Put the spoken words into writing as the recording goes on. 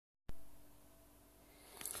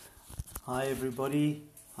Hi everybody.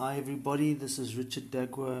 This is Richard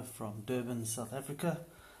Dagwa from Durban, South Africa.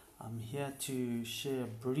 I'm here to share a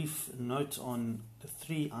brief note on the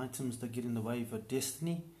 3 items that get in the way of your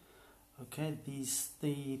destiny. Okay, these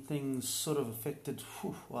 3 things sort of affected,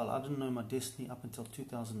 I didn't know my destiny up until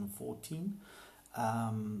 2014.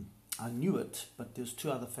 I knew it, but there's 2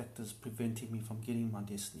 other factors preventing me from getting my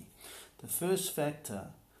destiny. The first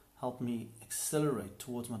factor helped me accelerate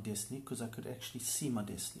towards my destiny because I could actually see my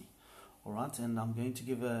destiny. Alright, and I'm going to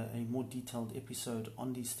give a more detailed episode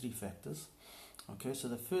on these 3 factors. Okay, so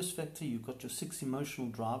the first factor, you've got your 6 emotional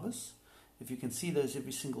drivers. If you can see those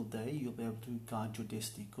every single day, you'll be able to guide your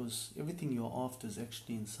destiny, because everything you're after is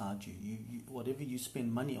actually inside you. Whatever you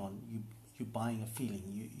spend money on, you're buying a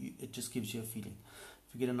feeling. It just gives you a feeling.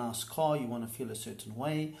 If you get a nice car, you want to feel a certain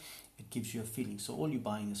way, it gives you a feeling. So all you're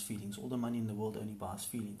buying is feelings. All the money in the world only buys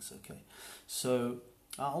feelings. Okay, so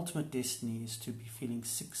our ultimate destiny is to be feeling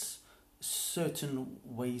 6 certain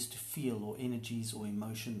ways to feel, or energies or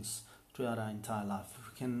emotions throughout our entire life.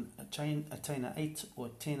 If we can attain an 8 or a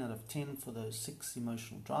 10 out of 10 for those 6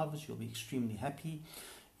 emotional drivers, you'll be extremely happy.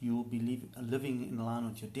 You will be living in line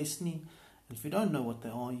with your destiny. And if you don't know what they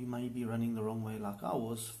are, you may be running the wrong way, like I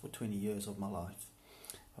was for 20 years of my life.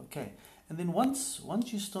 Okay, and then once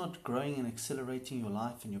you start growing and accelerating your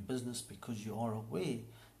life and your business because you are aware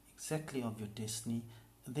exactly of your destiny,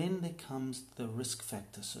 then there comes the risk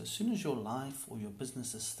factor. So as soon as your life or your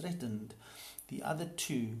business is threatened, the other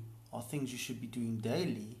 2 are things you should be doing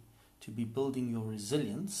daily to be building your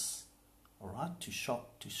resilience, all right, to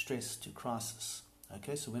shock, to stress, to crisis.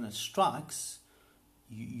 Okay, so when it strikes,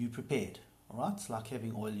 you're prepared. All right, it's like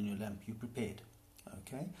having oil in your lamp. You're prepared.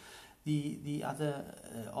 Okay, the other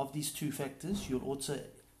of these 2 factors, you'll also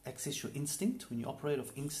access your instinct. When you operate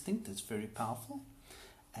off instinct, it's very powerful.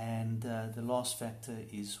 And the last factor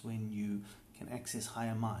is when you can access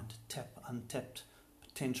higher mind, tap untapped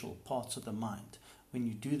potential parts of the mind. When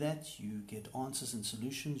you do that, you get answers and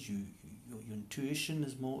solutions. Your intuition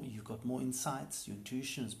is more, you've got more insights, your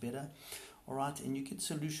intuition is better. All right, and you get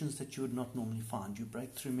solutions that you would not normally find. You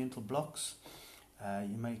break through mental blocks,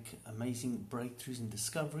 you make amazing breakthroughs in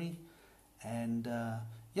discovery. And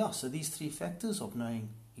so these 3 factors of knowing,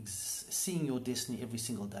 seeing your destiny every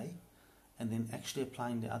single day, and then actually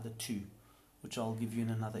applying the other 2, which I'll give you in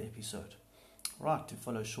another episode, right, to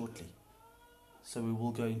follow shortly. So we will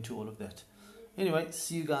go into all of that. Anyway,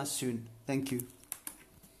 see you guys soon. Thank you.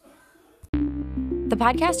 The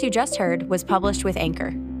podcast you just heard was published with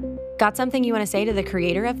Anchor. Got something you want to say to the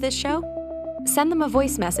creator of this show? Send them a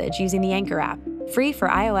voice message using the Anchor app, free for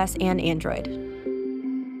iOS and Android.